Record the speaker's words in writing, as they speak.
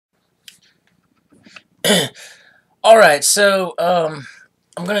Alright, so, I'm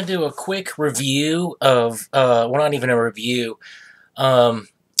gonna do a quick review of, well, not even a review, um,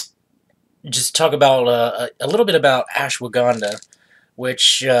 just talk about, a little bit about Ashwagandha,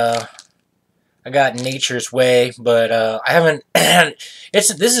 which, I got Nature's Way, but, I haven't, this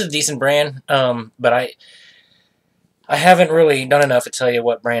is a decent brand, but I haven't really done enough to tell you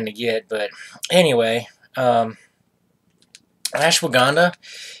what brand to get, but anyway, Ashwagandha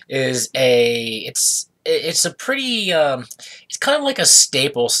is it's a pretty it's kind of like a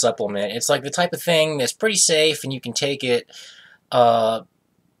staple supplement. It's like the type of thing that's pretty safe and you can take it uh,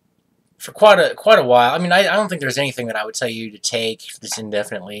 for quite a while. I mean, I don't think there's anything that I would tell you to take this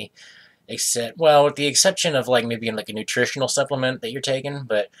indefinitely, except, well, with the exception of like maybe in like a nutritional supplement that you're taking,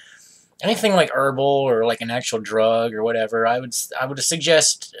 but anything like herbal or like an actual drug or whatever, I would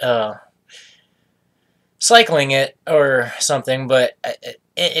suggest cycling it or something. But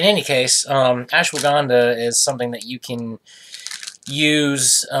in any case, ashwagandha is something that you can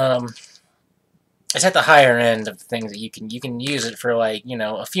use. It's at the higher end of things that you can use it for, like,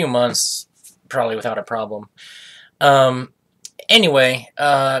 a few months probably without a problem. Um, anyway,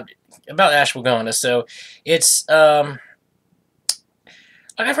 about ashwagandha, so it's I've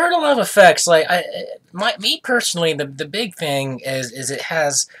heard a lot of effects. Like, me personally, the big thing is it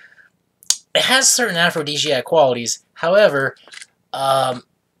has certain aphrodisiac qualities. However, um,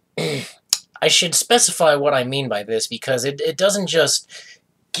 I should specify what I mean by this, because it doesn't just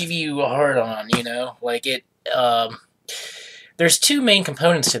give you a hard on, Like, there's two main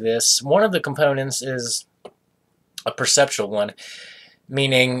components to this. One of the components is a perceptual one,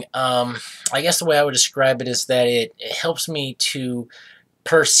 meaning, I guess the way I would describe it is that it helps me to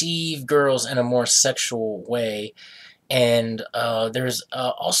perceive girls in a more sexual way. And there's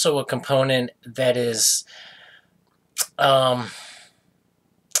also a component that is, um,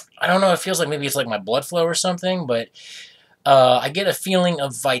 I don't know, it feels like maybe it's like my blood flow or something, but I get a feeling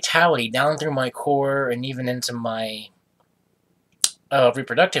of vitality down through my core and even into my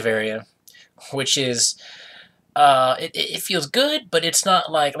reproductive area, which is, it feels good, but it's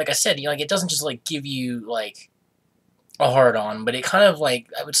not like I said, like, it doesn't just like give you like a hard on, but it kind of,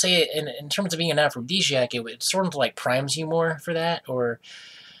 like, I would say, in terms of being an aphrodisiac, it sort of like primes you more for that, or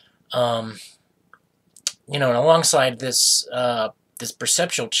um, and alongside this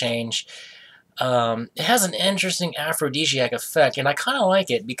perceptual change, it has an interesting aphrodisiac effect, and I kind of like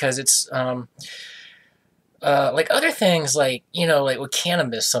it because it's like other things, like, like with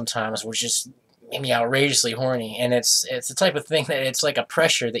cannabis sometimes, which just make me outrageously horny, and it's the type of thing that it's like a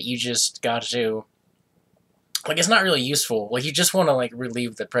pressure that you just got to, like, it's not really useful. Like, you just want to, like,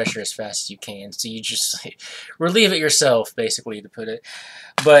 relieve the pressure as fast as you can, so you just like, relieve it yourself, basically, to put it.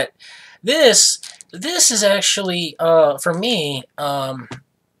 But this this is actually, for me,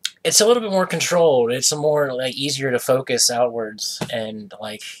 it's a little bit more controlled. It's a more, like, easier to focus outwards and,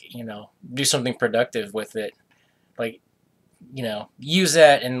 like, do something productive with it. Like, use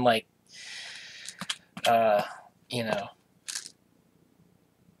that and, like, uh, you know,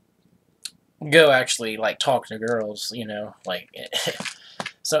 go actually, like, talk to girls, like.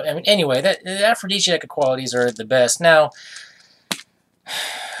 So, I mean, anyway, the aphrodisiac qualities are the best. Now,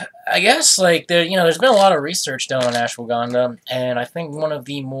 I guess, like, there's been a lot of research done on ashwagandha, and I think one of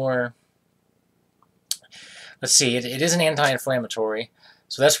the more, let's see, it is an anti-inflammatory,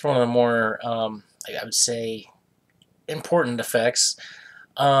 so that's one of the more, I would say, important effects,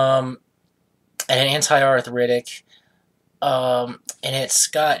 and an anti-arthritic, and it's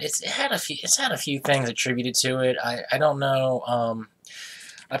had a few things attributed to it. I don't know.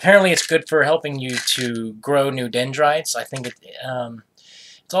 Apparently, it's good for helping you to grow new dendrites. I think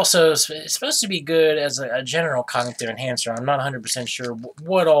it's also it's supposed to be good as a general cognitive enhancer. I'm not 100% sure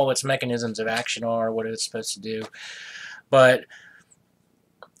what all its mechanisms of action are, what it's supposed to do. But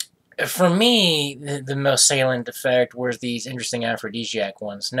for me, the most salient effect were these interesting aphrodisiac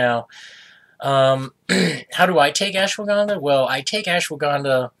ones. Now, how do I take ashwagandha? Well, I take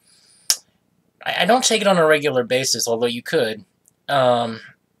ashwagandha. I don't take it on a regular basis, although you could. Um,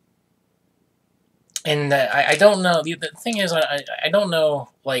 and I don't know. The thing is, I don't know,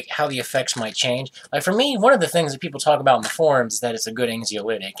 like, how the effects might change. Like, for me, one of the things that people talk about in the forums is that it's a good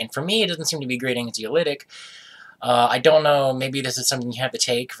anxiolytic, and for me, it doesn't seem to be a great anxiolytic. I don't know. Maybe this is something you have to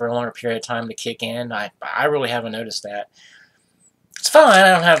take for a longer period of time to kick in. I really haven't noticed that. It's fine. I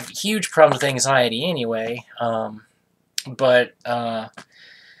don't have huge problems with anxiety anyway. But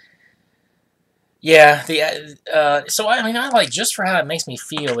yeah, so I mean, I like, just for how it makes me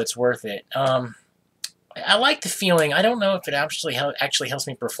feel, it's worth it. I like the feeling. I don't know if it actually helps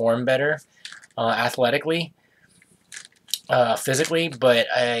me perform better, athletically, physically, but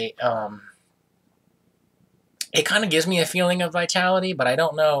it kind of gives me a feeling of vitality, but I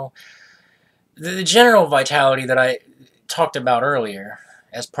don't know the general vitality that I talked about earlier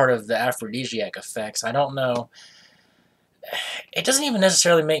as part of the aphrodisiac effects. I don't know. It doesn't even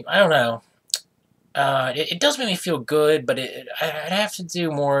necessarily make. I don't know. It does make me feel good, but I'd have to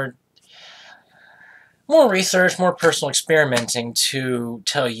do more research, more personal experimenting to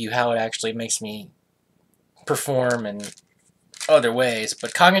tell you how it actually makes me perform in other ways.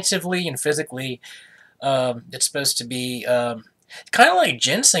 But cognitively and physically, it's supposed to be kind of like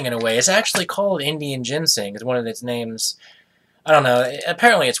ginseng in a way. It's actually called Indian ginseng. It's one of its names. I don't know.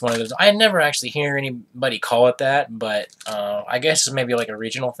 Apparently, it's one of those. I never actually hear anybody call it that, but I guess it's maybe like a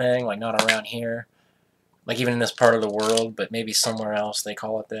regional thing, like not around here, like even in this part of the world, but maybe somewhere else they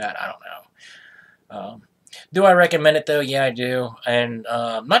call it that. I don't know. Do I recommend it though? Yeah, I do, and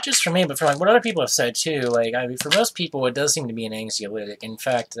not just for me, but for like what other people have said too. Like, I mean, for most people, it does seem to be an anxiolytic. In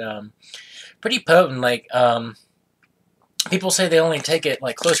fact, pretty potent. Like, people say they only take it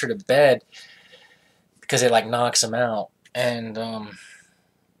like closer to bed because it like knocks them out, and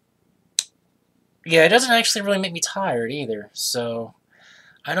yeah, it doesn't actually really make me tired either. So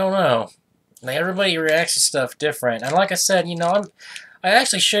I don't know. Like, everybody reacts to stuff different, and like I said, I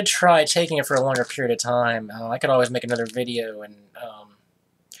actually should try taking it for a longer period of time. I could always make another video and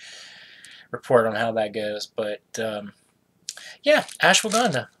report on how that goes. But yeah,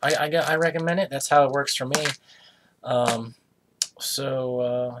 ashwagandha. I recommend it. That's how it works for me.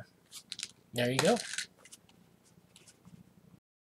 So there you go.